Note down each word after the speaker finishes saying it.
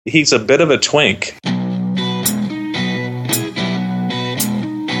He's a bit of a twink.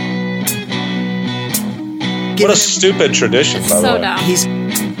 What a stupid tradition, by the way. So dumb.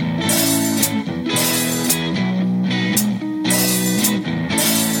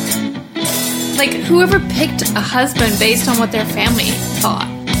 Like, whoever picked a husband based on what their family thought.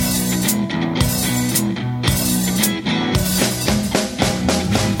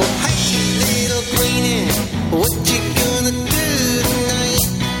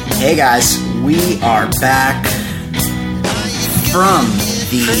 Hey guys, we are back from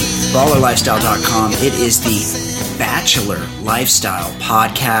the ballerlifestyle.com. It is the Bachelor Lifestyle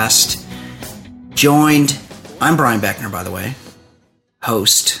Podcast. I'm Brian Beckner, by the way,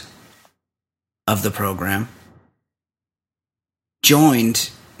 host of the program.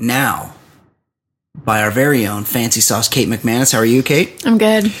 Joined now by our very own fancy sauce, Kate McManus. How are you, Kate? I'm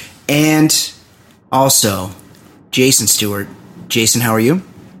good. And also, Jason Stewart. Jason, how are you?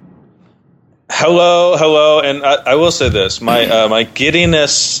 Hello, and I will say this: my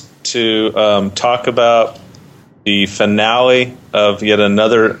giddiness to talk about the finale of yet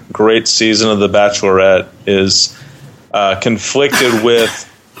another great season of The Bachelorette is conflicted with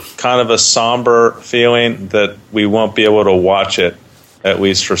kind of a somber feeling that we won't be able to watch it at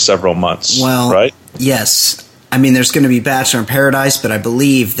least for several months. Well, right? Yes. I mean, there's going to be Bachelor in Paradise, but I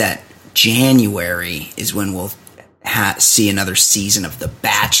believe that January is when we'll see another season of The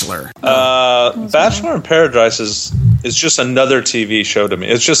Bachelor. Bachelor in Paradise is just another TV show to me.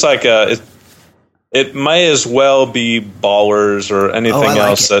 It's just like it might as well be Ballers or anything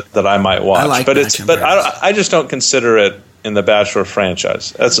else that I might watch. I just don't consider it in the Bachelor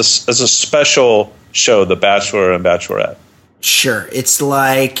franchise. As a special show, The Bachelor and Bachelorette. Sure, it's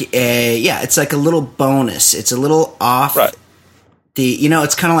like it's like a little bonus. It's a little off. Right.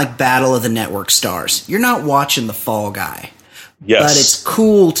 It's kind of like Battle of the Network Stars. You're not watching the Fall Guy. Yes. But it's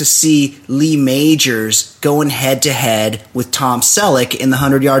cool to see Lee Majors going head-to-head with Tom Selleck in the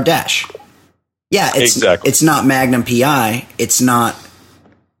 100-yard dash. Yeah, exactly. It's not Magnum P.I. It's not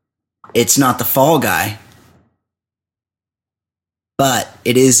the Fall Guy. But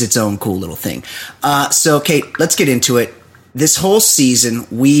it is its own cool little thing. So, Kate, let's get into it. This whole season,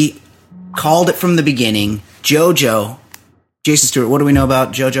 we called it from the beginning. JoJo. Jason Stewart, what do we know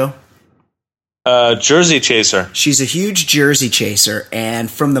about JoJo? Jersey chaser. She's a huge Jersey chaser, and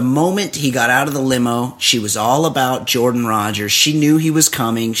from the moment he got out of the limo, she was all about Jordan Rogers. She knew he was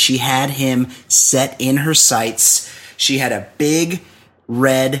coming. She had him set in her sights. She had a big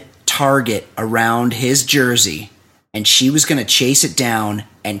red target around his jersey, and she was going to chase it down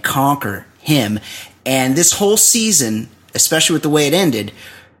and conquer him. And this whole season, especially with the way it ended,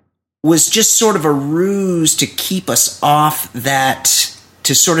 was just sort of a ruse to keep us off that,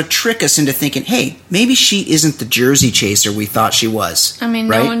 to sort of trick us into thinking, hey, maybe she isn't the Jersey chaser we thought she was. I mean,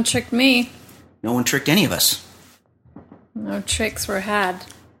 right? No one tricked me. No one tricked any of us. No tricks were had.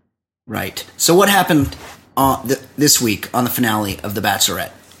 Right. So what happened this week on the finale of The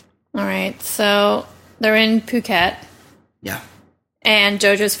Bachelorette? All right, so they're in Phuket. Yeah. And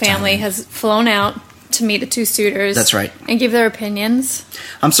JoJo's family has flown out to meet the two suitors. That's right. And give their opinions.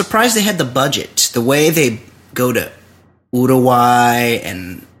 I'm surprised they had the budget. The way they go to Uruguay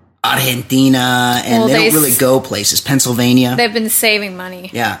and Argentina, and they don't really go places. Pennsylvania. They've been saving money.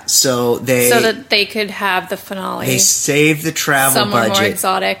 Yeah, so that they could have the finale. They saved the travel somewhere budget more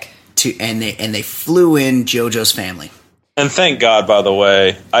exotic. And they flew in JoJo's family. And thank God, by the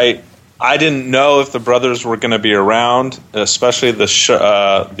way, I didn't know if the brothers were going to be around, especially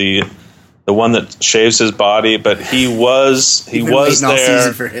the one that shaves his body, but he was there. All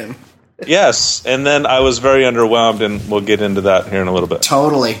season for him. Yes, and then I was very underwhelmed, and we'll get into that here in a little bit.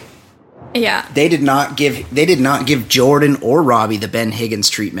 Totally. Yeah. They did not give Jordan or Robbie the Ben Higgins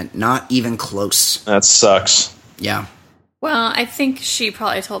treatment. Not even close. That sucks. Yeah. Well, I think she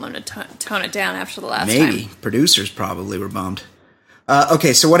probably told them to tone it down after the last time. Maybe. Producers probably were bummed.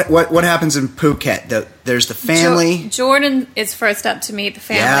 Okay, so what happens in Phuket? There's the family. Jordan is first up to meet the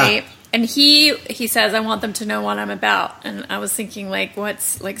family. Yeah. And he says, I want them to know what I'm about. And I was thinking, like,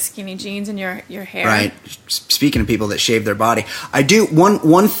 what's like skinny jeans and your hair? Right. Speaking of people that shave their body, I do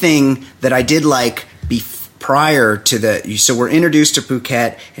one thing that I did like prior to so we're introduced to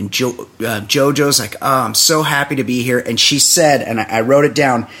Phuket, and JoJo's like, oh, I'm so happy to be here. And she said, and I wrote it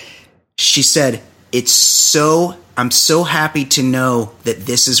down, she said, I'm so happy to know that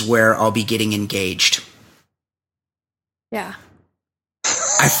this is where I'll be getting engaged. Yeah.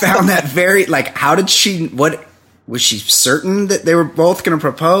 I found that very, like, how did she, what, Was she certain that they were both going to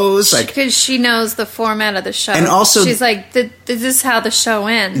propose? Like, because she knows the format of the show, and also she's like, "This is how the show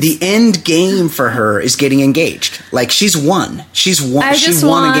ends." The end game for her is getting engaged. Like, she's won. She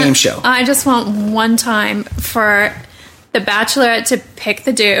won a game show. I just want one time for the Bachelorette to pick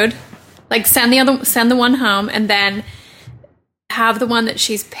the dude, like send the one home, and then have the one that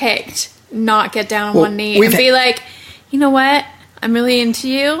she's picked not get down on one knee and be like, you know what? I'm really into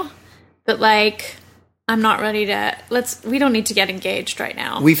you, but like, I'm not ready to. We don't need to get engaged right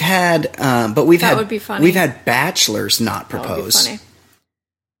now. Would be funny. We've had bachelors not propose. That would be funny.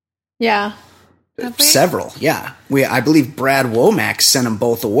 Yeah. Several. Yeah. I believe Brad Womack sent them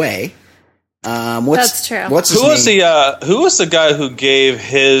both away. That's true. What's his name? Who was the guy who gave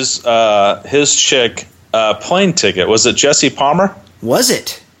his chick a plane ticket? Was it Jesse Palmer? Was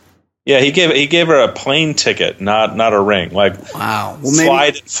it? Yeah, he gave her a plane ticket, not a ring. Like, wow.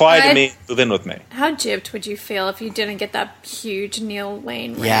 Well, fly to me, move in with me. How gypped would you feel if you didn't get that huge Neil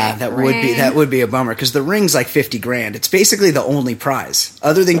Lane ring? Yeah, that would be a bummer, because the ring's like $50,000. It's basically the only prize,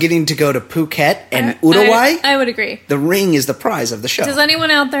 other than getting to go to Phuket and Uruguay. I would agree. The ring is the prize of the show. Does anyone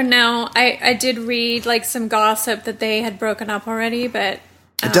out there know? I did read like some gossip that they had broken up already, but.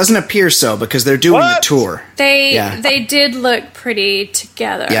 It doesn't appear so, because they're doing a tour. They did look pretty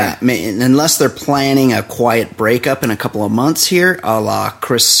together. Yeah, unless they're planning a quiet breakup in a couple of months here, a la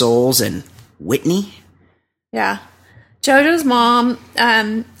Chris Soules and Whitney. Yeah. JoJo's mom,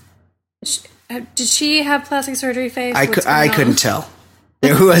 did she have plastic surgery face? I couldn't tell.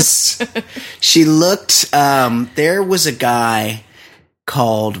 There was, she looked, there was a guy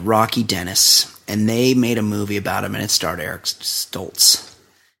called Rocky Dennis, and they made a movie about him, and it starred Eric Stoltz.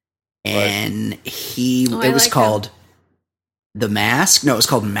 And it was called The Mask. No, it was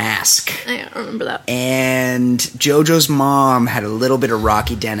called Mask. I don't remember that. And JoJo's mom had a little bit of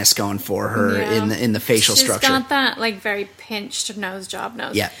Rocky Dennis going for her in the facial structure. She's got that like very pinched nose job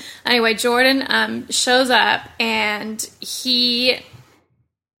nose. Yeah. Anyway, Jordan shows up, and he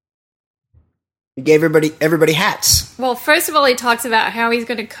gave everybody hats. Well, first of all, he talks about how he's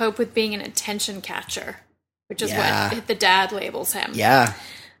going to cope with being an attention catcher, which is what the dad labels him. Yeah.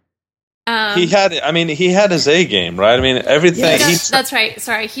 He had his A game, right? I mean, everything. Yes. That's right.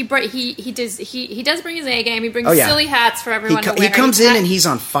 Sorry, he does bring his A game. He brings silly hats for everyone to wear. He comes in and he's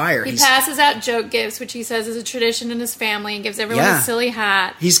on fire. He passes out joke gifts, which he says is a tradition in his family, and gives everyone a silly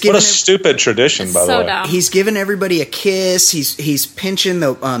hat. What a stupid tradition, by the way. Dumb. He's giving everybody a kiss. He's pinching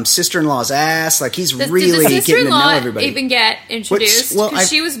the sister-in-law's ass. Like, he's really getting to know everybody. Even get introduced? Because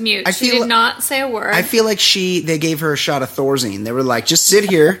she was mute. She did not say a word. I feel like they gave her a shot of Thorazine. They were like, just sit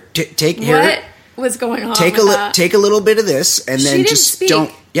here, take here. What was going on? Take a little bit of this, and then just speak,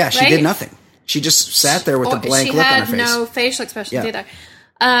 don't. Yeah, she right? did nothing. She just sat there with a blank look on her face. She had no facial expression either.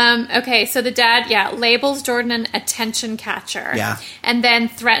 Okay, so the dad, labels Jordan an attention catcher. Yeah. And then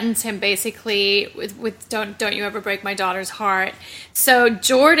threatens him basically with don't you ever break my daughter's heart. So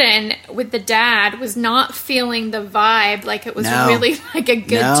Jordan, with the dad, was not feeling the vibe like it was really like a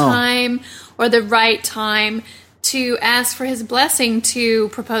good time or the right time to ask for his blessing to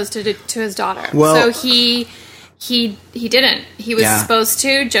propose to his daughter. Well, so he didn't. He was supposed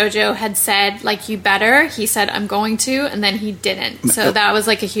to. JoJo had said, like, you better. He said, I'm going to, and then he didn't. So that was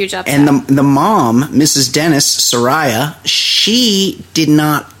like a huge upset. And the mom, Mrs. Dennis, Soraya, she did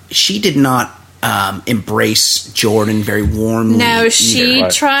not embrace Jordan very warmly. No, she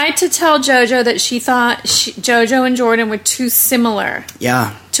tried to tell JoJo that she thought JoJo and Jordan were too similar.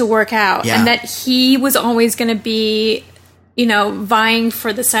 Yeah. To work out, and that he was always going to be, vying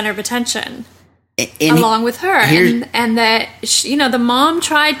for the center of attention. Along with her, and that the mom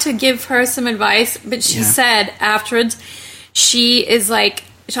tried to give her some advice, but she said afterwards she is like,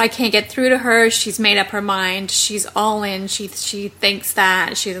 I can't get through to her. She's made up her mind. She's all in. She thinks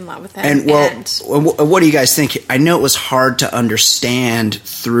that she's in love with him. And what do you guys think? I know it was hard to understand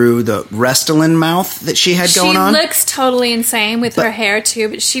through the Restylane mouth that she had going on. She looks totally insane with her hair too,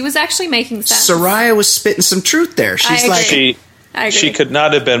 but she was actually making sense. Soraya was spitting some truth there. She's like. She could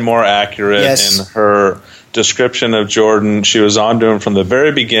not have been more accurate in her description of Jordan. She was on to him from the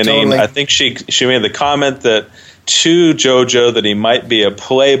very beginning. Totally. I think she made the comment that to JoJo that he might be a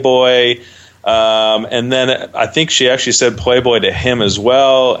playboy, and then I think she actually said playboy to him as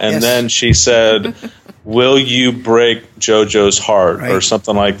well. And then she said, "Will you break JoJo's heart or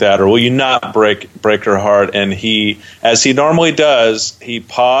something like that, or will you not break her heart?" And he, as he normally does, he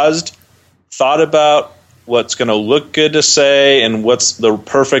paused, thought about what's going to look good to say and what's the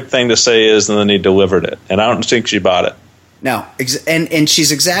perfect thing to say is, and then he delivered it. And I don't think she bought it. No, and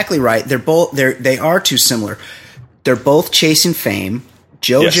she's exactly right. They are too similar. They're both chasing fame.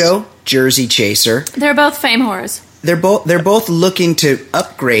 JoJo, Jersey Chaser. They're both fame whores. They're both looking to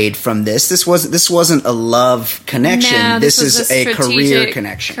upgrade from this. This wasn't a love connection. No, this is a career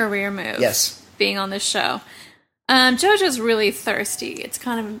connection. Career move. Yes. Being on this show. JoJo's really thirsty. It's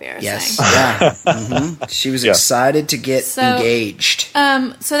kind of embarrassing. Yes. Yeah. Mm-hmm. She was excited to get engaged.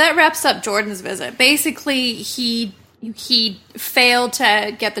 So that wraps up Jordan's visit. Basically, he failed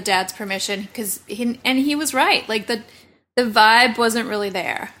to get the dad's permission and he was right. Like the vibe wasn't really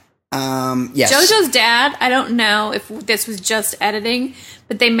there. Yes. JoJo's dad, I don't know if this was just editing,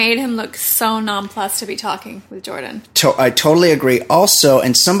 but they made him look so nonplussed to be talking with Jordan. I totally agree. Also,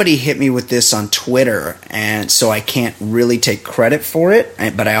 and somebody hit me with this on Twitter, and so I can't really take credit for it,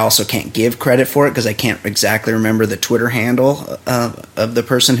 but I also can't give credit for it because I can't exactly remember the Twitter handle of the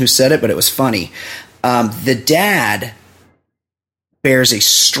person who said it, but it was funny. The dad bears a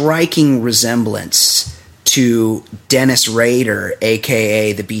striking resemblance to Dennis Rader,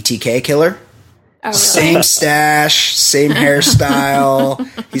 a.k.a. the BTK killer. Oh, really? Same stash, same hairstyle.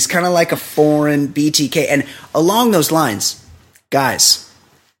 He's kind of like a foreign BTK. And along those lines, guys,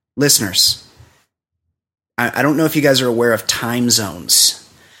 listeners, I don't know if you guys are aware of time zones,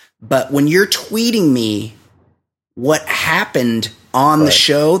 but when you're tweeting me what happened on the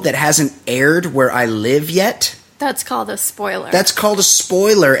show that hasn't aired where I live yet... That's called a spoiler. That's called a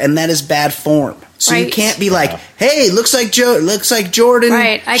spoiler, and that is bad form. So you can't be like, "Hey, looks like Jordan."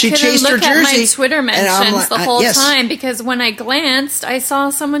 Right. I she couldn't chased look her jersey. at my Twitter mentions the whole time because when I glanced, I saw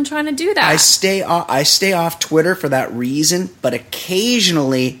someone trying to do that. I stay off Twitter for that reason, but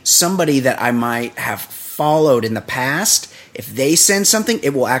occasionally somebody that I might have followed in the past, if they send something,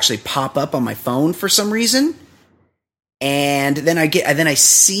 it will actually pop up on my phone for some reason, and then I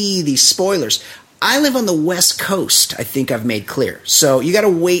see these spoilers. I live on the West Coast, I think I've made clear. So you got to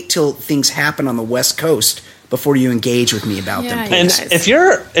wait till things happen on the West Coast before you engage with me about them. And if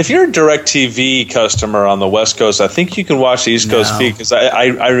you're a DirecTV customer on the West Coast, I think you can watch the East Coast feed because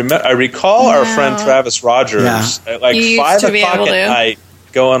I recall our friend Travis Rogers at like 5 o'clock at night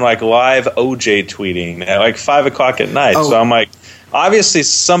going like live OJ tweeting at like 5 o'clock at night. So I'm like, obviously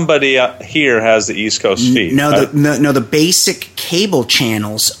somebody here has the East Coast feed. No, the basic cable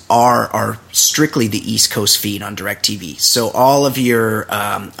channels are strictly the East Coast feed on DirecTV. So all of your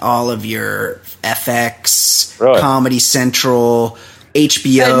FX, Comedy Central,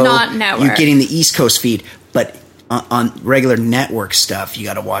 HBO, but not network. You're getting the East Coast feed. But on regular network stuff, you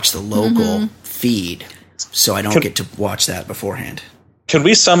got to watch the local feed. So I don't get to watch that beforehand. Can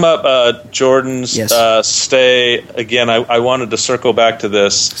we sum up Jordan's stay? Again, I wanted to circle back to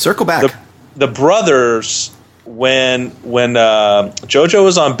this. Circle back. The brothers, when JoJo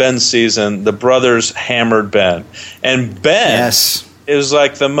was on Ben's season, the brothers hammered Ben. And Ben is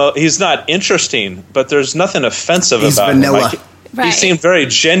like he's not interesting, but there's nothing offensive about him. Like, he seemed very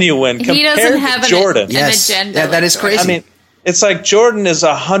genuine compared to Jordan. An agenda. That is crazy. I mean, it's like Jordan is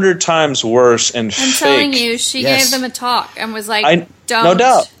 100 times worse and fake. I'm telling you, she gave them a talk and was like, don't. No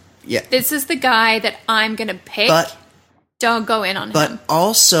doubt. Yeah. This is the guy that I'm going to pick. But don't go in on him. But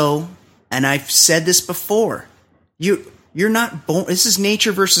also, and I've said this before, you're not born. This is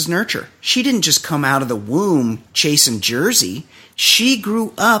nature versus nurture. She didn't just come out of the womb chasing Jersey. She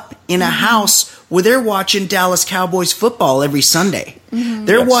grew up in a house where they're watching Dallas Cowboys football every Sunday.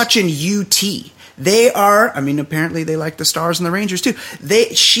 They're watching UT. They are, I mean, apparently they like the Stars and the Rangers too.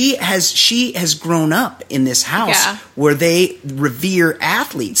 She has grown up in this house where they revere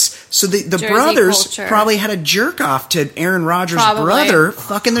athletes. So the brothers probably had a jerk off to Aaron Rodgers' brother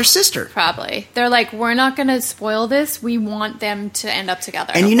fucking their sister. Probably. They're like, we're not going to spoil this. We want them to end up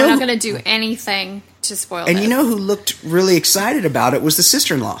together. And we're not going to do anything to spoil this. And you know who looked really excited about it was the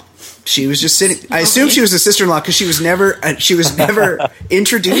sister-in-law. She was just sitting. I assume she was the sister-in-law because she was never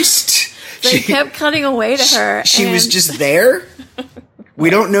introduced. They kept cutting away to her. She was just there.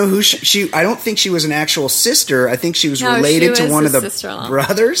 We don't know who she. I don't think she was an actual sister. I think she was related to one of the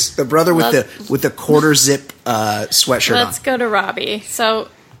brothers. The brother with the quarter zip sweatshirt on. Let's go to Robbie. So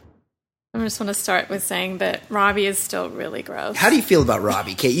I just want to start with saying that Robbie is still really gross. How do you feel about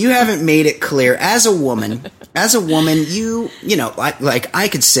Robbie, Kate? You haven't made it clear as a woman. You know, like I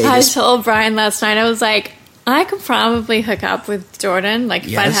could say this. I told Brian last night. I was like, I could probably hook up with Jordan, like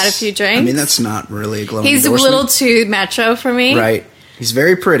if I'd had a few drinks. I mean, that's not really a glowing He's endorsement. a little too macho for me. Right. He's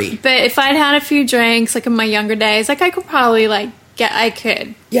very pretty. But if I'd had a few drinks, like in my younger days, like I could probably I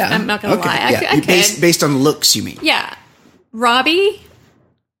could. Yeah. I'm not going to lie. I could. Based on looks, you mean? Yeah. Robbie,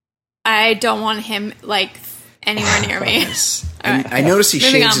 I don't want him like anywhere near me. Right. I noticed he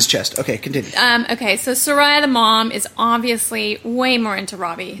shaves his chest. Okay, continue. Okay, so Soraya, the mom, is obviously way more into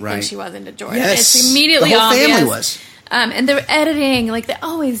Robbie than she was into Jordan. Yes. It's immediately the whole obvious. family was. And they're editing, like they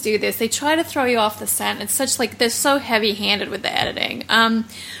always do this. They try to throw you off the scent. It's such like they're so heavy-handed with the editing.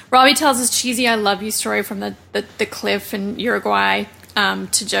 Robbie tells his cheesy "I love you" story from the cliff in Uruguay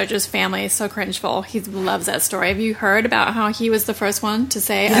to JoJo's family. It's so cringeful. He loves that story. Have you heard about how he was the first one to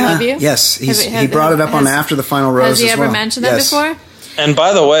say "I love you"? Yes, he brought it up on After the Final Rose. Has he ever mentioned that before? And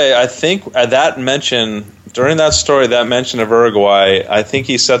by the way, I think that mention during that story, that mention of Uruguay, I think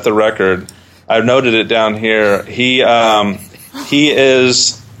he set the record. I've noted it down here. He has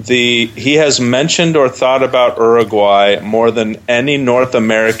mentioned or thought about Uruguay more than any North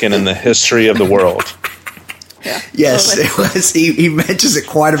American in the history of the world. Yeah, yes, totally. It was. He mentions it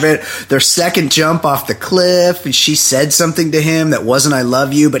quite a bit. Their second jump off the cliff, and she said something to him that wasn't "I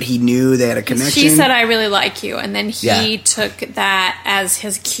love you," but he knew they had a connection. She said "I really like you," and then he took that as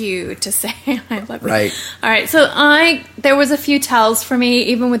his cue to say "I love you." Right. All right. So there was a few tells for me,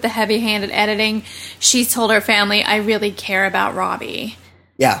 even with the heavy-handed editing. She told her family, "I really care about Robbie."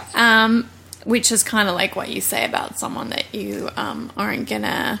 Yeah. Which is kind of like what you say about someone that you aren't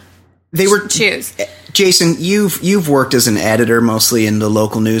gonna. They were choose. Jason, you've worked as an editor mostly in the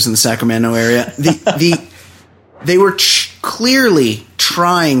local news in the Sacramento area. They were clearly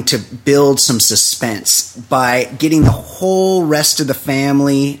trying to build some suspense by getting the whole rest of the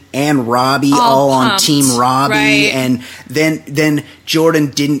family and Robbie all on Team Robbie, right. And then Jordan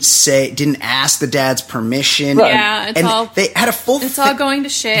didn't ask the dad's permission. Right. Yeah, they had a full. It's all going to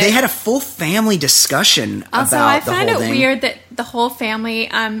shit. They had a full family discussion also, about the whole thing. I find it weird that the whole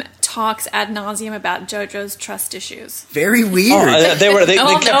family talks ad nauseum about JoJo's trust issues. Very weird.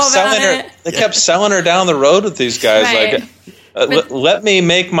 They kept selling her down the road with these guys. Right. Like, let me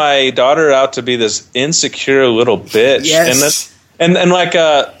make my daughter out to be this insecure little bitch. Yes. And like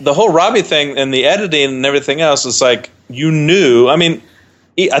the whole Robbie thing and the editing and everything else is like you knew. I mean,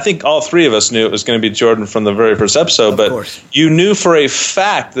 I think all three of us knew it was going to be Jordan from the very first episode, but you knew for a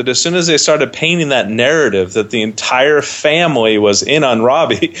fact that as soon as they started painting that narrative that the entire family was in on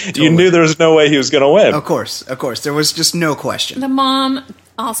Robbie, you knew there was no way he was going to win. Of course. There was just no question. The mom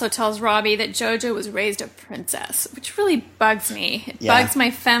also tells Robbie that JoJo was raised a princess, which really bugs me. It bugs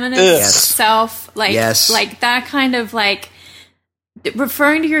my feminist self. Like that kind of like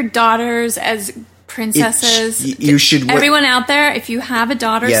referring to your daughters as princesses. You should. Everyone out there, if you have a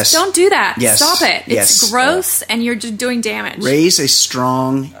daughter, don't do that. Stop it. It's gross, and you're just doing damage. Raise a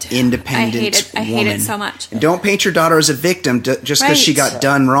strong, independent I hate it so much. And don't paint your daughter as a victim just because she got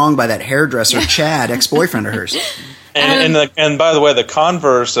done wrong by that hairdresser, Chad, ex-boyfriend of hers. And by the way, the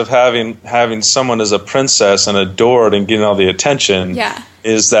converse of having someone as a princess and adored and getting all the attention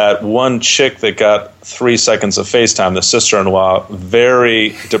is that one chick that got 3 seconds of FaceTime, the sister-in-law,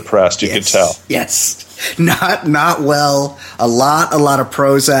 very depressed. You could tell. Yes, not well. A lot of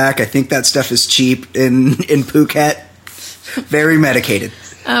Prozac. I think that stuff is cheap in Phuket. Very medicated.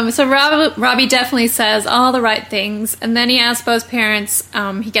 So Robbie definitely says all the right things, and then he asks both parents.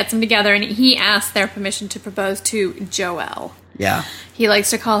 He gets them together, and he asks their permission to propose to Joelle. Yeah, he likes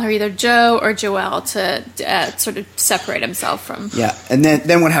to call her either Joe or Joelle to sort of separate himself from. Yeah, and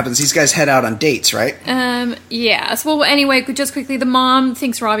then what happens? These guys head out on dates, right? Yeah. So, well, anyway, just quickly, the mom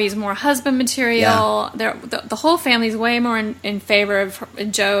thinks Robbie's more husband material. Yeah. The whole family's way more in favor of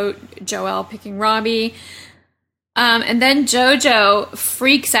Joelle picking Robbie. And then JoJo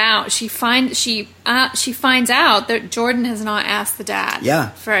freaks out. She finds out that Jordan has not asked the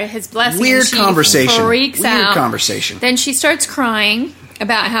dad for his blessing. Weird conversation. Freaks out. Weird conversation. Then she starts crying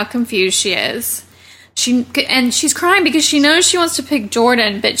about how confused she is. She's crying because she knows she wants to pick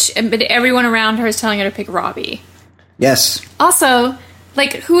Jordan, but everyone around her is telling her to pick Robbie. Yes. Also,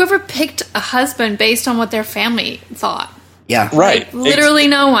 like whoever picked a husband based on what their family thought. Yeah. Right. Like, literally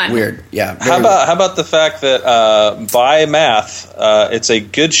no one. Weird. Yeah. How about the fact that by math, it's a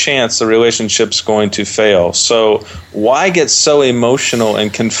good chance the relationship's going to fail. So why get so emotional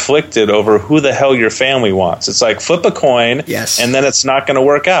and conflicted over who the hell your family wants? It's like flip a coin, and then it's not going to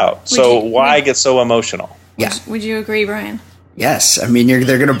work out. Why get so emotional? Yeah. Would you agree, Brian? Yes. I mean,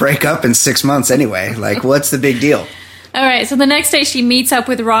 they're going to break up in 6 months anyway. Like, what's the big deal? All right, so the next day she meets up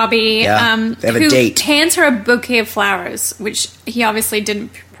with Robbie, they have a date. Hands her a bouquet of flowers, which he obviously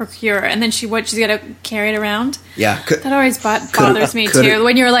didn't procure, and then she's got to carry it around. Yeah. That always bothers me, too.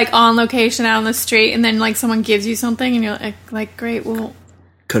 When you're, like, on location out on the street, and then, like, someone gives you something, and you're like great, well...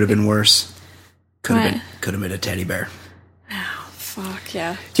 Could have been worse. Could have been a teddy bear. Oh, fuck,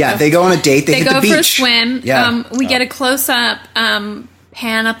 yeah. Yeah, they go on a date, they hit the beach. They go for a swim. Yeah. We get a close-up...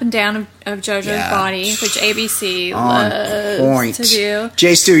 pan up and down of JoJo's body, which ABC loves to do.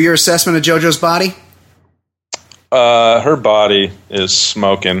 J. Stu, your assessment of JoJo's body? Her body is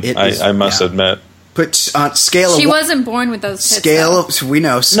smoking. I must admit. Put on scale She of wasn't born with those tits. Scale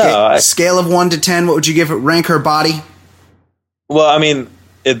of 1 to 10. What would you give it? Rank her body. Well, I mean,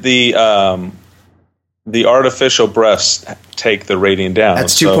 the artificial breasts take the rating down.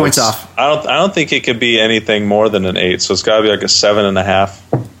 That's 2 points off. I don't think it could be anything more than an 8. So it's got to be like a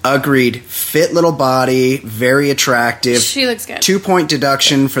 7.5. Agreed. Fit little body, very attractive. She looks good. 2-point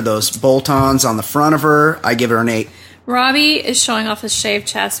deduction for those bolt-ons on the front of her. I give her an 8. Robbie is showing off his shaved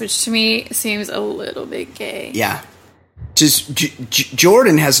chest, which to me seems a little bit gay. Yeah. Just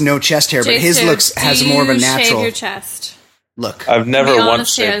Jordan has no chest hair, but his has more of a natural. Shave your chest. Look, I've never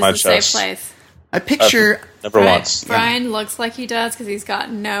once shaved my chest. I picture never once. Brian looks like he does because he's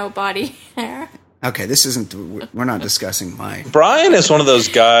got no body hair. Okay, this isn't. We're not discussing my. Brian is one of those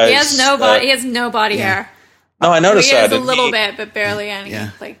guys. He has no body. He has no body hair. No, I noticed that. He has a little bit, but barely any.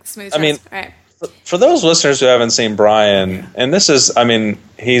 Like smooth. I mean, right. For those listeners who haven't seen Brian, and this is, I mean,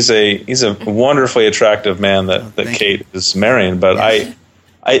 he's a wonderfully attractive man that Kate is marrying. But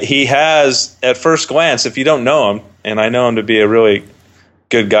he has, at first glance, if you don't know him, and I know him to be a really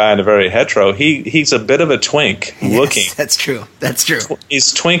good guy and a very hetero, he's a bit of a twink looking. That's true. That's true.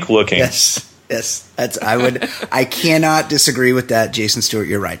 He's twink looking. Yes. I cannot disagree with that, Jason Stewart.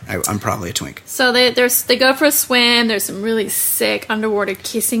 You're right. I'm probably a twink. So they go for a swim. There's some really sick underwater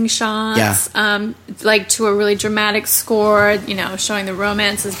kissing shots. Yeah. Like to a really dramatic score. You know, showing the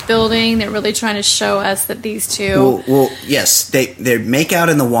romance is building. They're really trying to show us that these two. Well, yes, they make out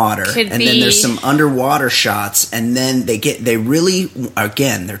in the water, and then there's some underwater shots, and then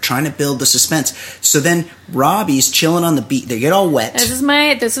they're trying to build the suspense. So then Robbie's chilling on the beach. They get all wet.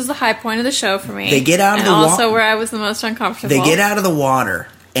 This is the high point of the show for me. They get out of the water. Also where I was the most uncomfortable. They get out of the water,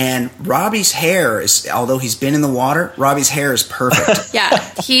 and Robbie's hair is, although he's been in the water, Robbie's hair is perfect. Yeah,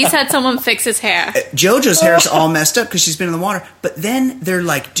 he's had someone fix his hair. JoJo's hair is all messed up because she's been in the water. But then they're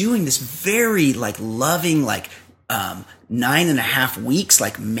like doing this very like loving 9.5 weeks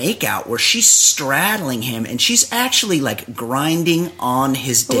like makeout where she's straddling him and she's actually like grinding on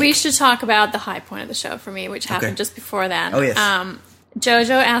his dick. We should talk about the high point of the show for me, which happened just before that. Oh yes.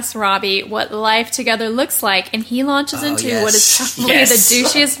 JoJo asks Robbie what life together looks like, and he launches into what is probably the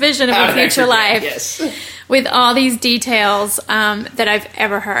douchiest vision of a future life with all these details that I've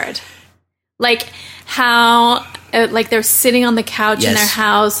ever heard. Like how like they're sitting on the couch in their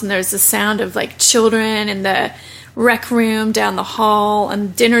house and there's the sound of like children in the rec room down the hall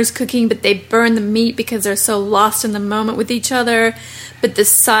and dinner's cooking, but they burn the meat because they're so lost in the moment with each other. But the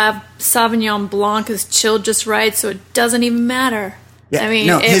Sauvignon Blanc is chilled just right, so it doesn't even matter. Yeah, I mean,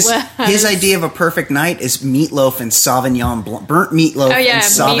 his idea of a perfect night is meatloaf and Sauvignon Blanc, burnt meatloaf and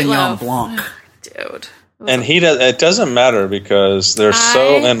Sauvignon Blanc. Dude. And it doesn't matter because they're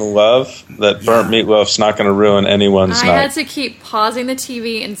so in love that burnt meatloaf's not going to ruin anyone's night. I had to keep pausing the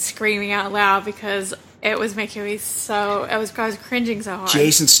TV and screaming out loud because it was making me I was cringing so hard.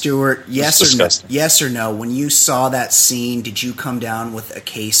 Jason Stewart, yes or no, when you saw that scene, did you come down with a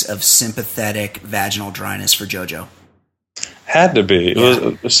case of sympathetic vaginal dryness for JoJo? Had to be.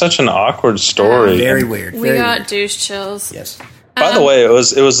 It was such an awkward story. Very weird. We got douche chills. Yes. By the way, it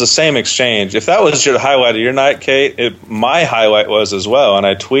was the same exchange. If that was your highlight of your night, Kate, my highlight was as well. And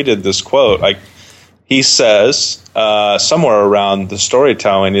I tweeted this quote. Like he says somewhere around the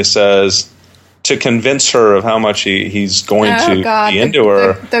storytelling, he says to convince her of how much he's going to be into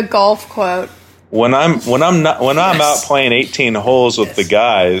her. The golf quote. When I'm out playing 18 holes with the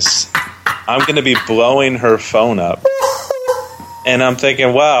guys, I'm going to be blowing her phone up. And I'm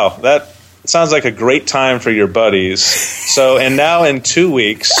thinking, wow, that sounds like a great time for your buddies. So, and now in 2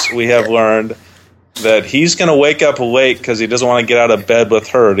 weeks, we have learned that he's going to wake up late because he doesn't want to get out of bed with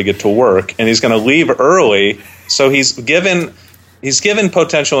her to get to work, and he's going to leave early. So he's given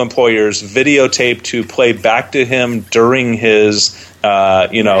potential employers videotape to play back to him during his,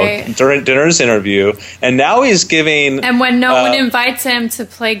 during dinner's interview, and now he's giving. And when no one invites him to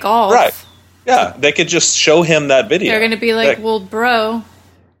play golf, right? Yeah, they could just show him that video. They're going to be like, well, bro.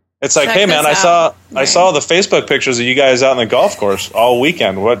 It's like, hey, man, I saw the Facebook pictures of you guys out on the golf course all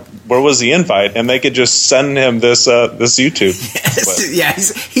weekend. Where was the invite? And they could just send him this YouTube. Yes. Yeah,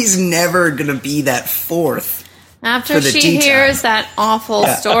 he's never going to be that fourth. After she hears that awful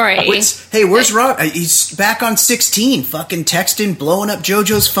story. Hey, where's Rob? He's back on 16, fucking texting, blowing up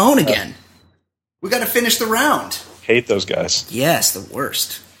JoJo's phone again. We got to finish the round. Hate those guys. Yes, the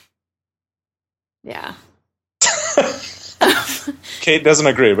worst. Yeah. Kate doesn't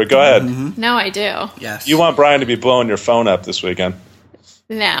agree, but go ahead. Mm-hmm. No, I do. Yes. You want Brian to be blowing your phone up this weekend.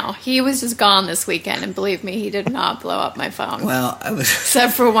 No, he was just gone this weekend, and believe me, he did not blow up my phone. Well,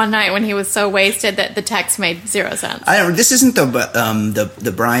 except for one night when he was so wasted that the text made 0 sense. This isn't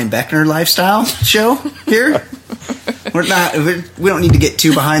the Brian Beckner lifestyle show here. We don't need to get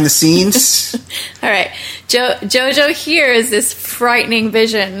too behind the scenes. All right, JoJo hears this frightening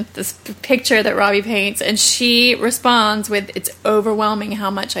vision, this picture that Robbie paints, and she responds with, "It's overwhelming how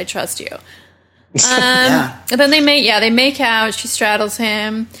much I trust you." And then they make out. She straddles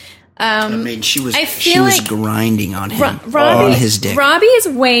him. She was grinding on him, Robbie, on his dick. Robbie is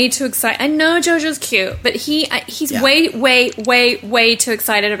way too excited. I know JoJo's cute, but he's way too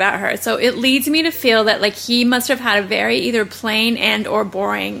excited about her. So it leads me to feel that like he must have had a very either plain and or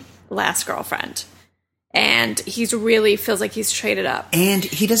boring last girlfriend, and he's really feels like he's traded up. And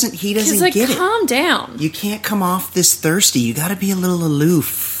he doesn't like, get it. Calm down. You can't come off this thirsty. You got to be a little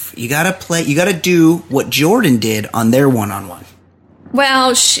aloof. You gotta do what Jordan did on their one-on-one.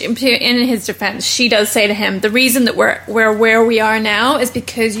 Well, in his defense, she does say to him, "The reason that we're where we are now is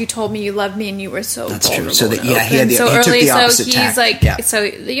because you told me you loved me and you were so That's vulnerable." True. So he took the opposite tack. So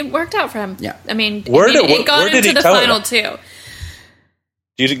it worked out for him. Yeah. I mean, it got into the final too.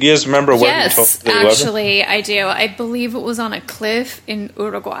 Do you guys remember where he told actually, I do. I believe it was on a cliff in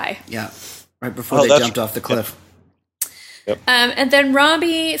Uruguay. Yeah, right before they jumped off the cliff. Yeah. Yep. And then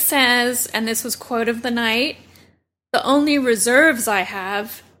Robbie says, and this was quote of the night, "The only reserves I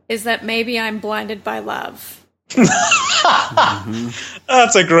have is that maybe I'm blinded by love." That's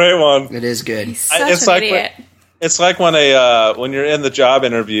a great one. It is good. He's such an idiot. It's like when when you're in the job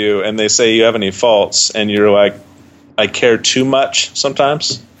interview and they say you have any faults and you're like, "I care too much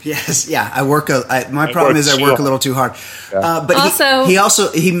sometimes." Yes, yeah. I work my problem is I work a little too hard. Yeah. But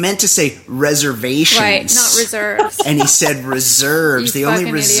also he meant to say reservations, right? Not reserves. And he said reserves. The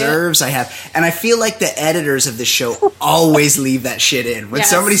only reserves idiot. I have, and I feel like the editors of the show always leave that shit in. When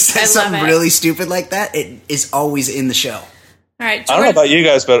somebody says something really stupid like that, it is always in the show. All right. Jordan. I don't know about you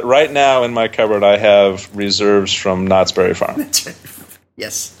guys, but right now in my cupboard I have reserves from Knott's Berry Farm.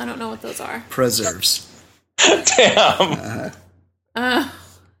 Yes. I don't know what those are. Preserves. Damn.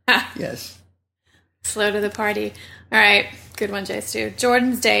 Yes. Slow to the party. All right. Good one, Jay Stu.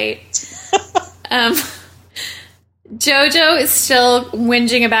 Jordan's date. JoJo is still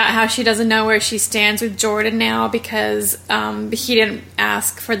whinging about how she doesn't know where she stands with Jordan now because he didn't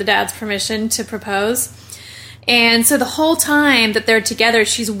ask for the dad's permission to propose. And so the whole time that they're together,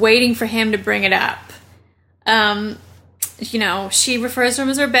 she's waiting for him to bring it up. She refers to him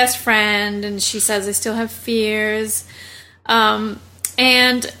as her best friend, and she says, "I still have fears."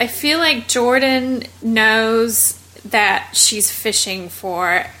 And I feel like Jordan knows that she's fishing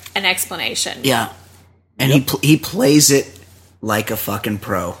for an explanation. Yeah. And he plays it like a fucking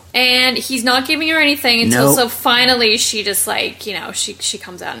pro. And he's not giving her anything until so finally she just she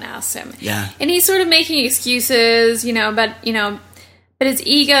comes out and asks him. Yeah. And he's sort of making excuses, but his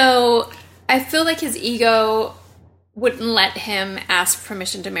ego, I feel like his ego wouldn't let him ask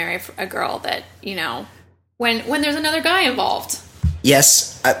permission to marry a girl that, when there's another guy involved.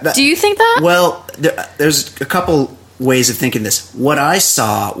 Yes. Do you think that? Well, there's a couple ways of thinking this. What I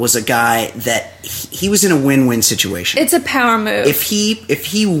saw was a guy that he was in a win-win situation. It's a power move. If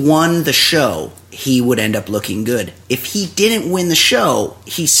he won the show, he would end up looking good. If he didn't win the show,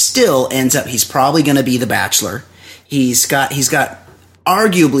 he still ends up. He's probably going to be the Bachelor. He's got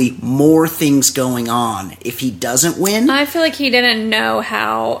arguably more things going on. If he doesn't win, I feel like he didn't know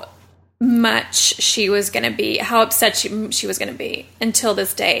how much she was going to be, how upset she was going to be until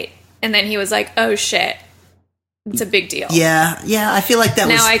this date. And then he was like, "Oh shit, it's a big deal." Yeah. I feel like that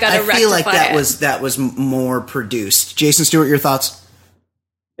now that was more produced. Jason Stewart, your thoughts?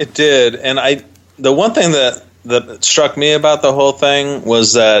 It did. And the one thing that struck me about the whole thing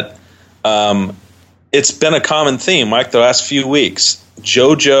was that it's been a common theme like the last few weeks.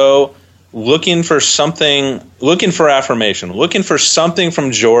 JoJo looking for affirmation, looking for something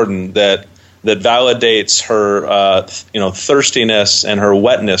from Jordan that validates her, thirstiness and her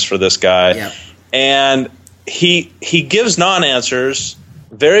wetness for this guy. Yep. And he gives non-answers,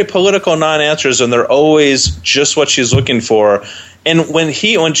 very political non-answers, and they're always just what she's looking for. And when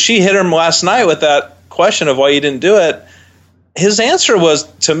she hit him last night with that question of why you didn't do it, his answer was,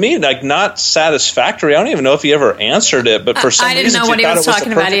 to me, like not satisfactory. I don't even know if he ever answered it, but for some reason, I didn't know what he was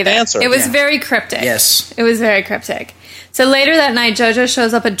talking about either. Answer. It was very cryptic. Yes. It was very cryptic. So later that night, JoJo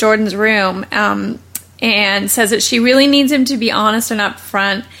shows up at Jordan's room and says that she really needs him to be honest and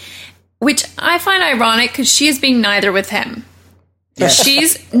upfront, which I find ironic because she is being neither with him. Yes.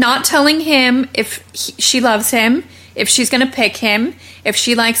 She's not telling him if she loves him, if she's going to pick him, if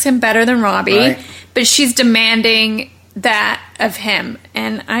she likes him better than Robbie, right. But she's demanding that of him.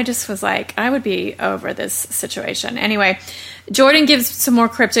 And I just was like, I would be over this situation. Anyway, Jordan gives some more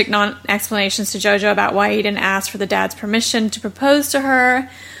cryptic explanations to JoJo about why he didn't ask for the dad's permission to propose to her.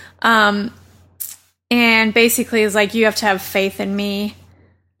 And basically is like, you have to have faith in me.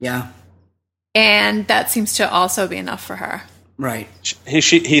 Yeah. And that seems to also be enough for her. Right.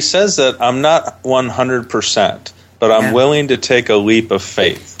 He says that I'm not 100%, but I'm willing to take a leap of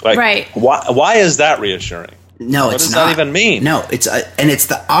faith. Like, right. Why is that reassuring? No, what it's does not. that even mean? No, it's and it's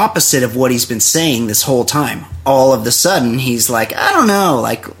the opposite of what he's been saying this whole time. All of the sudden, he's like, I don't know,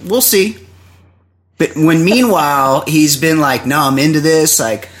 like, we'll see. But when meanwhile, he's been like, no, I'm into this,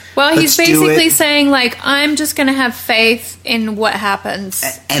 like, well, he's basically saying, like, I'm just going to have faith in what happens.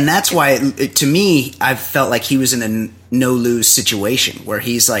 And that's why, to me, I felt like he was in a no-lose situation where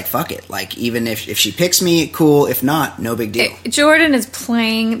he's like, fuck it. Like, even if she picks me, cool. If not, no big deal. Jordan is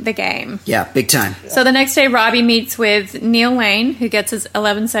playing the game. Yeah, big time. So the next day, Robbie meets with Neil Lane, who gets his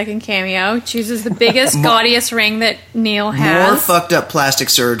 11-second cameo, chooses the biggest, gaudiest ring that Neil has. More fucked up plastic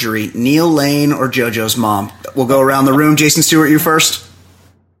surgery, Neil Lane or JoJo's mom. We'll go around the room. Jason Stewart, you first.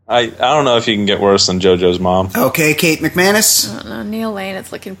 I don't know if you can get worse than JoJo's mom. Okay, Kate McManus. I don't know. Neil Lane,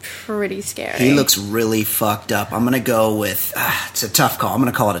 it's looking pretty scary. He looks really fucked up. I'm going to go with... it's a tough call. I'm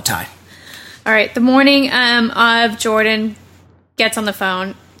going to call it a tie. All right. The morning of Jordan gets on the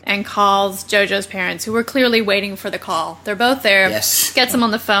phone and calls JoJo's parents, who were clearly waiting for the call. They're both there. Yes. Gets them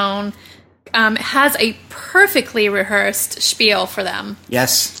on the phone. Has a perfectly rehearsed spiel for them.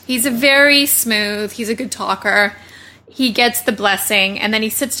 Yes. He's very smooth. He's a good talker. He gets the blessing, and then he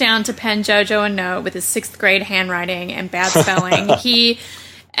sits down to pen JoJo a note with his 6th grade handwriting and bad spelling.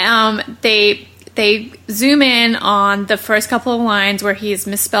 They zoom in on the first couple of lines where he's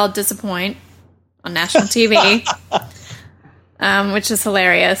misspelled disappoint on national TV, which is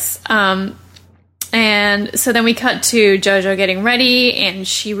hilarious. And so then we cut to JoJo getting ready, and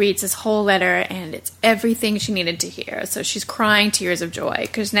she reads his whole letter, and it's everything she needed to hear. So she's crying tears of joy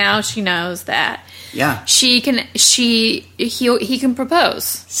because now she knows that he can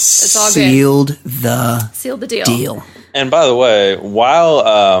propose. It's all Sealed the deal. And by the way,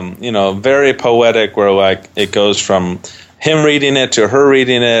 while very poetic, where like it goes from him reading it to her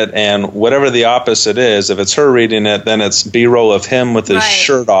reading it, and whatever the opposite is, if it's her reading it, then it's B-roll of him with his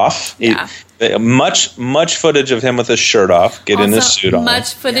shirt off. Yeah. Much footage of him with his shirt off, getting his suit on.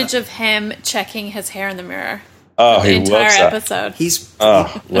 Much footage of him checking his hair in the mirror. Oh, the he entire loves that.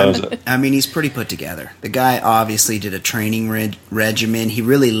 episode. Loves it. I mean, he's pretty put together. The guy obviously did a training regimen. He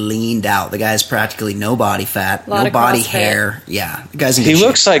really leaned out. The guy has practically no body fat, no body hair. Yeah, the guy's in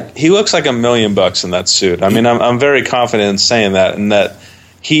good shape. He looks like $1 million in that suit. I mean, I'm very confident in saying that, and that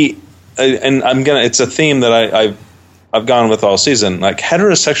it's a theme that I've gone with all season. Like,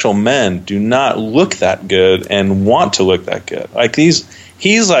 heterosexual men do not look that good and want to look that good. Like he's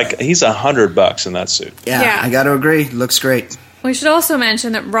 $100 in that suit. Yeah, I got to agree. Looks great. We should also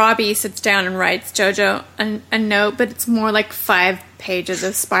mention that Robbie sits down and writes JoJo a note, but it's more like 5 pages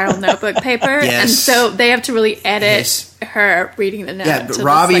of spiral notebook paper. Yes. And so they have to really edit her reading the note. Yeah, but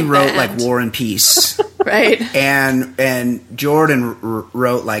Robbie wrote like War and Peace. Right. And Jordan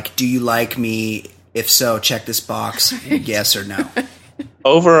wrote like, do you like me? If so, check this box, yes or no.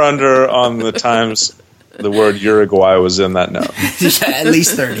 Over under on the times the word Uruguay was in that note. At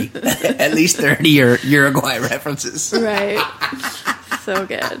least 30. At least 30 Uruguay references. Right. So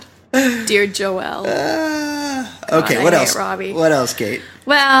good. Dear Joelle. Okay, what else? Robbie. What else, Kate?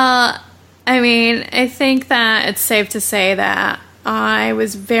 Well, I mean, I think that it's safe to say that I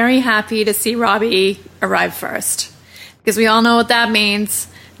was very happy to see Robbie arrive first. Because we all know what that means.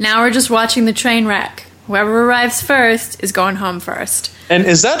 Now we're just watching the train wreck. Whoever arrives first is going home first. And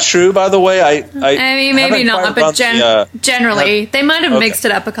is that true, by the way? I mean, maybe not, but generally. They might have mixed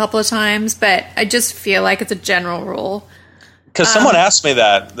it up a couple of times, but I just feel like it's a general rule. Because someone asked me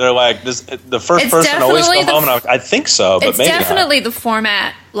that. They're like, does the first person always come home? And I think so, but maybe it's definitely not. the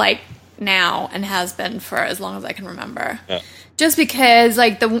format, like, now and has been for as long as I can remember. Yeah. Just because,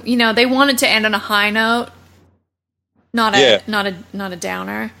 like, they wanted to end on a high note, not a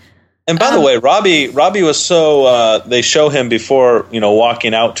downer. And by the way, Robbie was so they show him before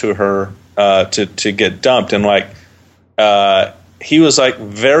walking out to her to get dumped, and like he was like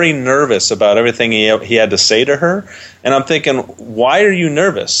very nervous about everything he had to say to her. And I'm thinking, why are you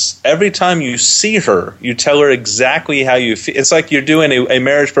nervous? Every time you see her, you tell her exactly how you feel. It's like you're doing a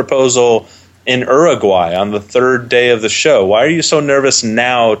marriage proposal in Uruguay on the 3rd day of the show. Why are you so nervous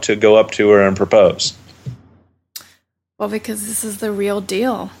now to go up to her and propose? Well, because this is the real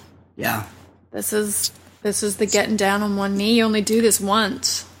deal. Yeah. This is the getting down on one knee. You only do this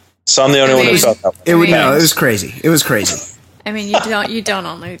once. So I'm the only one who felt that. It was crazy. It was crazy. I mean, you don't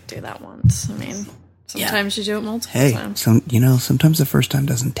only do that once. I mean, sometimes you do it multiple times. Sometimes the first time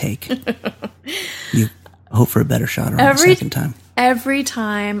doesn't take. You hope for a better shot around the second time. Every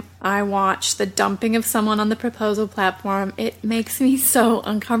time I watch the dumping of someone on the proposal platform, it makes me so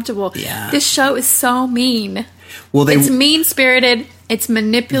uncomfortable. Yeah. This show is so mean. Well, it's mean-spirited. It's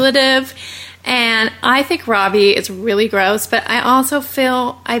manipulative. And I think Robbie is really gross, but I also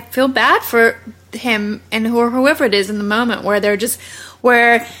feel bad for him and whoever it is in the moment where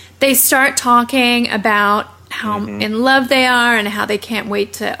they start talking about how in love they are and how they can't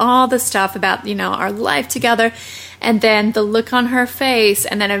wait to all the stuff about, our life together. And then the look on her face,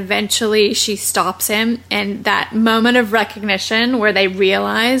 and then eventually she stops him, and that moment of recognition where they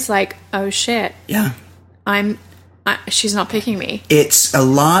realize, like, oh shit. Yeah. She's not picking me. It's a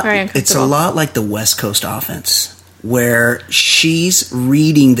lot like the West Coast offense, where she's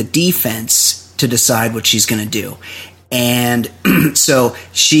reading the defense to decide what she's going to do. And so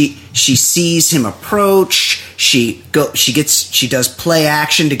she sees him approach, she does play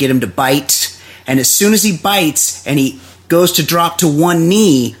action to get him to bite, and as soon as he bites and he goes to drop to one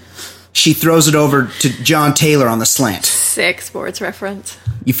knee, she throws it over to John Taylor on the slant. Sick sports reference.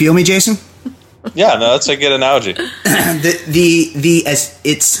 You feel me, Jason? Yeah, no, that's a good analogy.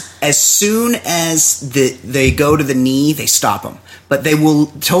 As soon as they go to the knee, they stop him. But they will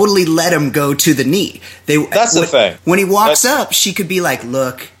totally let him go to the knee. That's the thing. When he walks up, she could be like,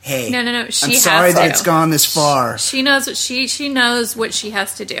 "Look, hey, no. I'm sorry that it's gone this far." She knows what she knows what she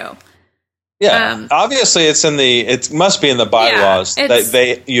has to do. Yeah, obviously it must be in the bylaws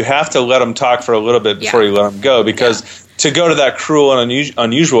that you have to let them talk for a little bit before you let them go, because to go to that cruel and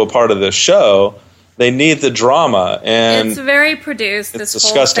unusual part of the show, they need the drama, and it's very produced. It's this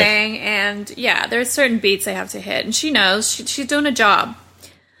disgusting. Whole thing, and there's certain beats they have to hit, and she knows she's doing a job.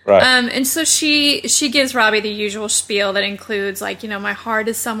 Right. And so she gives Robbie the usual spiel that includes like, my heart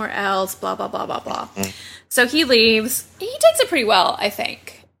is somewhere else, blah blah blah blah blah. So he leaves. He takes it pretty well, I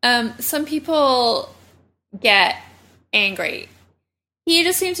think. Some people get angry. He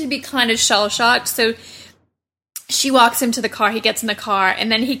just seems to be kind of shell-shocked. So she walks him to the car. He gets in the car,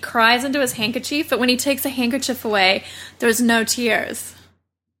 and then he cries into his handkerchief. But when he takes the handkerchief away, there's no tears.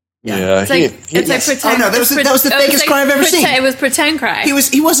 Yeah, it's like pretend. Oh no, that was the fakest cry I've ever seen. It was pretend cry.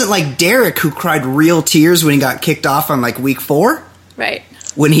 He wasn't like Derek, who cried real tears when he got kicked off on like week 4. Right.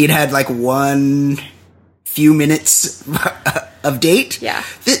 When he'd had like one few minutes of date. Yeah.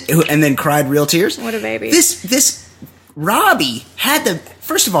 And then cried real tears. What a baby. This Robbie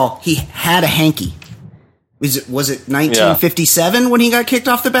first of all, he had a hanky. Was it 1957 when he got kicked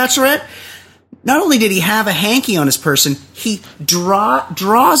off The Bachelorette? Not only did he have a hanky on his person, he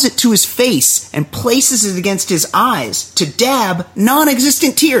draws it to his face and places it against his eyes to dab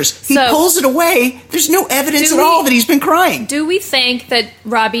non-existent tears. He pulls it away. There's no evidence at all that he's been crying. Do we think that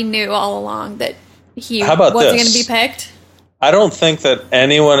Robbie knew all along that he How about wasn't going this? to be picked? I don't think that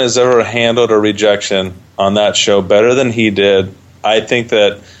anyone has ever handled a rejection on that show better than he did.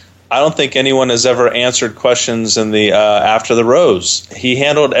 I don't think anyone has ever answered questions in the after the rose. He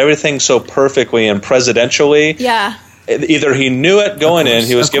handled everything so perfectly and presidentially. Yeah. Either he knew it going in,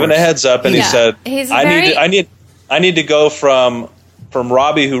 he was given a heads up, and he said, "I need to go from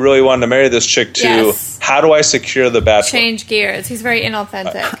Robbie, who really wanted to marry this chick, to how do I secure the Bachelor?" Change gears. He's very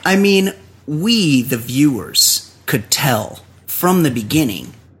inauthentic. I mean, we, the viewers, could tell from the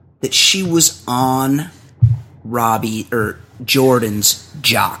beginning that she was on Robbie or Jordan's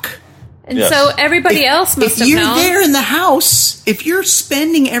jock. And so everybody else must have known. If you're there in the house, if you're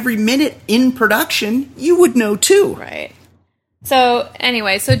spending every minute in production, you would know too. Right. So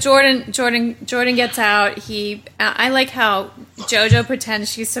anyway, Jordan gets out. I like how JoJo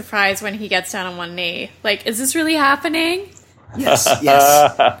pretends she's surprised when he gets down on one knee. Like, is this really happening? Yes.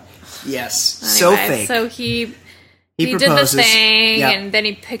 Yes. Anyway, so fake. So he did proposes. the thing, and then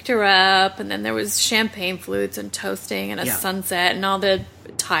he picked her up, and then there was champagne flutes and toasting and a sunset and all the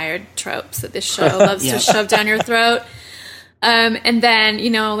tired tropes that this show loves to shove down your throat. And then,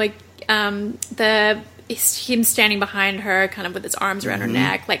 him standing behind her, kind of with his arms around her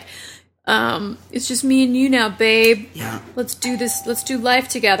neck, like, it's just me and you now, babe. Yeah. Let's do this. Let's do life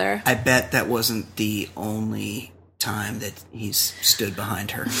together. I bet that wasn't the only time that he's stood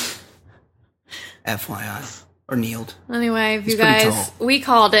behind her. FYI. Or kneeled. Anyway, you guys, we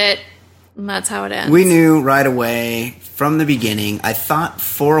called it, and that's how it ends. We knew right away from the beginning.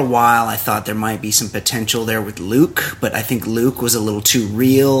 For a while, there might be some potential there with Luke, but I think Luke was a little too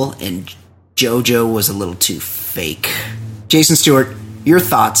real, and JoJo was a little too fake. Jason Stewart, your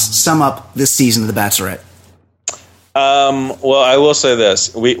thoughts, sum up this season of The Bachelorette. Well, I will say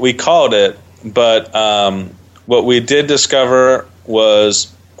this. We called it, but what we did discover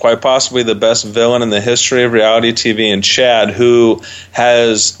was quite possibly the best villain in the history of reality TV in Chad, who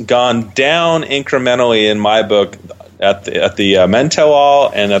has gone down incrementally in my book at the Men Tell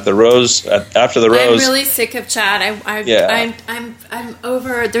All and at the Rose after the Rose. I'm really sick of Chad. I'm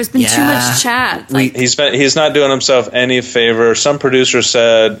over. There's been too much Chad. He's not doing himself any favor. Some producer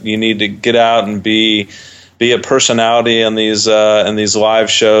said you need to get out and be a personality in these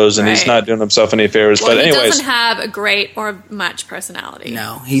live shows, and he's not doing himself any favors. Well, but anyways, he doesn't have a great or much personality.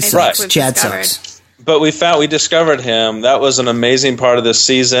 No, he sucks. Chad sucks. But we discovered him. That was an amazing part of this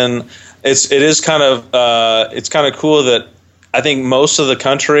season. It's kind of cool that I think most of the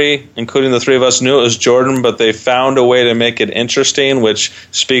country, including the three of us, knew it was Jordan, but they found a way to make it interesting, which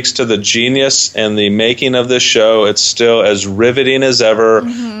speaks to the genius and the making of this show. It's still as riveting as ever.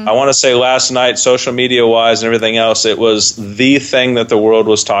 Mm-hmm. I want to say last night, social media-wise and everything else, it was the thing that the world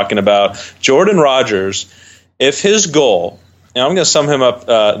was talking about. Jordan Rodgers, if his goal, and I'm going to sum him up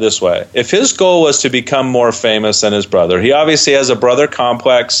this way, if his goal was to become more famous than his brother, he obviously has a brother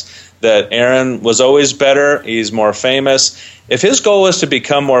complex that Aaron was always better, he's more famous. If his goal was to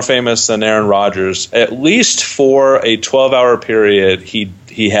become more famous than Aaron Rodgers, at least for a 12-hour period,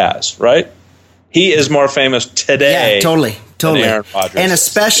 he has, right? He is more famous today. Yeah, totally. Than Aaron Rodgers and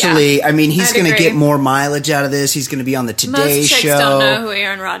especially, I mean, he's going to get more mileage out of this. He's going to be on the Today Show. Most chicks don't know who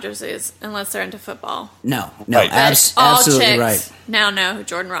Aaron Rodgers is unless they're into football. No, all absolutely chicks right. Now know who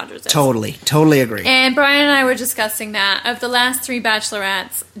Jordan Rodgers is. Totally agree. And Brian and I were discussing that. Of the last three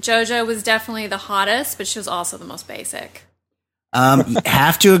Bachelorettes, JoJo was definitely the hottest, but she was also the most basic.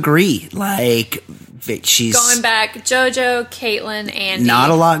 Have to agree. Like, she's going back. JoJo, Caitlyn, Andy. Not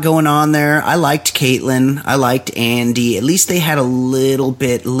a lot going on there. I liked Caitlyn. I liked Andy. At least they had a little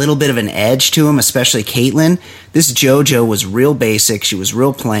bit of an edge to them, especially Caitlyn. This JoJo was real basic. She was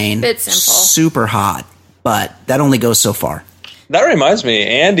real plain. Bit simple. Super hot. But that only goes so far. That reminds me,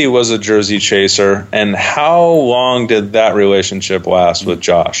 Andy was a Jersey chaser, and how long did that relationship last with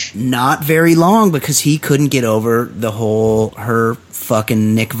Josh? Not very long, because he couldn't get over the whole her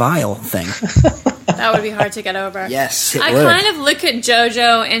fucking Nick Viall thing. That would be hard to get over. Yes, it would. I kind of look at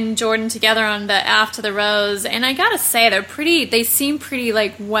JoJo and Jordan together on the After the Rose, and I gotta say they seem pretty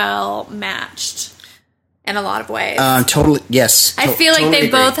like well matched. In a lot of ways. Totally, yes. I feel like totally they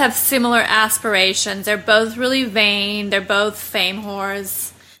agree. both have similar aspirations. They're both really vain. They're both fame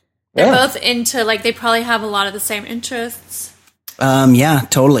whores. They're both into, like, they probably have a lot of the same interests. Yeah,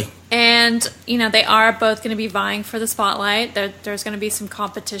 totally. And, you know, they are both going to be vying for the spotlight. There's going to be some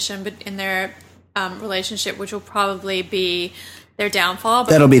competition in their relationship, which will probably be their downfall.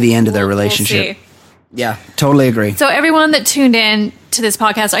 But that'll be the end of their relationship. We'll see. Yeah, totally agree. So everyone that tuned in to this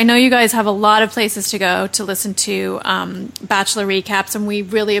podcast, I know you guys have a lot of places to go to listen to Bachelor recaps, and we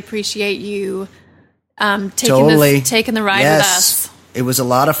really appreciate you taking the ride with us. It was a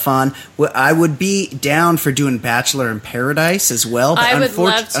lot of fun. I would be down for doing Bachelor in Paradise as well, but I would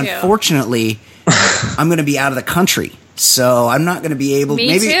love to. Unfortunately, I'm going to be out of the country. So I'm not going to be able.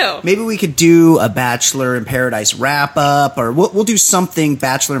 Too. Maybe we could do a Bachelor in Paradise wrap up, or we'll do something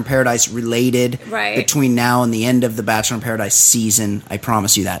Bachelor in Paradise related between now and the end of the Bachelor in Paradise season. I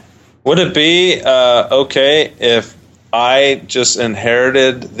promise you that. Would it be okay if I just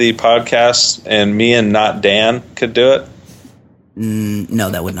inherited the podcast and me and Not Dan could do it?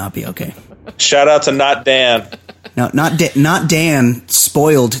 No, that would not be okay. Shout out to Not Dan. No, not Dan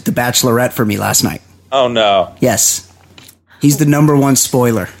spoiled The Bachelorette for me last night. Oh no. Yes. He's the number one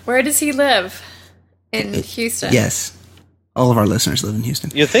spoiler. Where does he live? In Houston? Yes. All of our listeners live in Houston.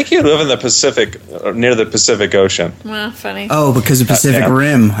 You'd think you live in the Pacific, near the Pacific Ocean. Well, funny. Oh, because of Pacific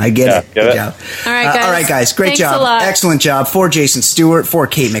Rim. I get it. Good job. All right, guys. Great job. Excellent job. For Jason Stewart, for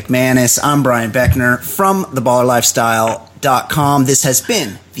Kate McManus, I'm Brian Beckner from theballerlifestyle.com. This has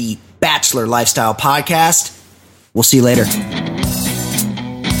been the Bachelor Lifestyle Podcast. We'll see you later.